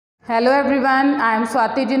Hello everyone, I am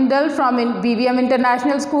Swati Jindal from BVM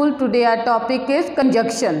International School. Today our topic is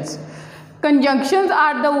conjunctions. Conjunctions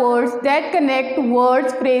are the words that connect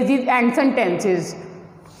words, phrases and sentences.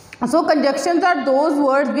 So conjunctions are those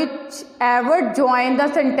words which ever join the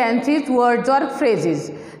sentences, words or phrases.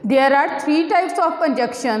 There are three types of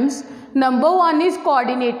conjunctions. Number one is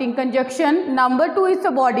coordinating conjunction, number two is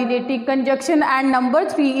subordinating conjunction and number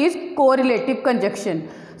three is correlative conjunction.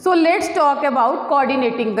 So let's talk about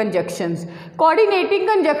coordinating conjunctions. Coordinating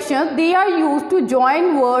conjunctions, they are used to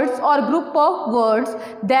join words or group of words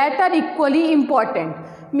that are equally important.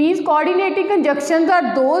 Means coordinating conjunctions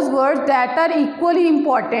are those words that are equally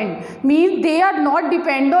important. Means they are not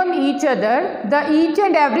depend on each other. Each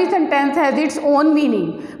and every sentence has its own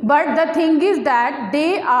meaning. But the thing is that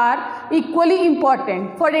they are equally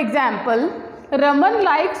important. For example, Raman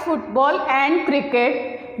likes football and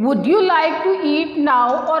cricket. Would you like to eat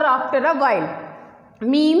now or after a while?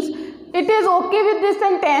 Means it is okay with this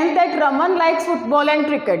sentence that Raman likes football and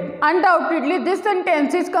cricket. Undoubtedly this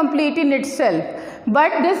sentence is complete in itself.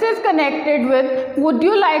 But this is connected with would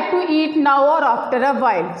you like to eat now or after a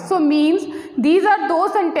while. So means these are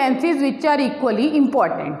those sentences which are equally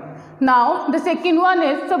important. Now the second one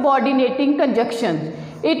is subordinating conjunctions.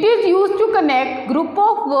 It is used to connect group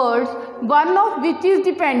of words, one of which is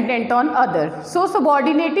dependent on other. So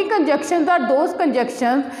subordinating conjunctions are those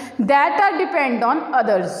conjunctions that are dependent on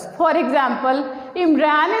others. For example,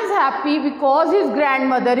 Imran is happy because his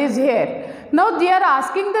grandmother is here. Now they are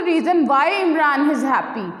asking the reason why Imran is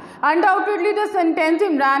happy. Undoubtedly the sentence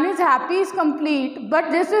Imran is happy is complete,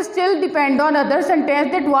 but this is still depend on other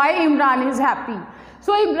sentence that why Imran is happy.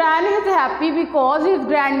 So Imran is happy because his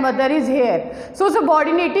grandmother is here. So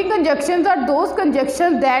subordinating conjunctions are those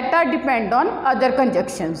conjunctions that are depend on other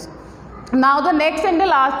conjunctions. Now the next and the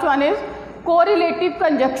last one is correlative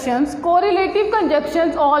conjunctions. Correlative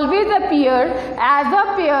conjunctions always appear as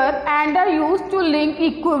a pair and are used to link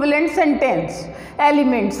equivalent sentence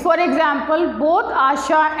elements. For example, both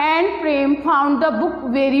Asha and Prem found the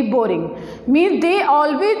book very boring. Means they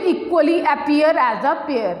always equally appear as a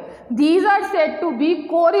pair. These are said to be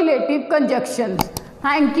correlative conjunctions.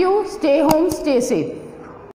 Thank you. Stay home, stay safe.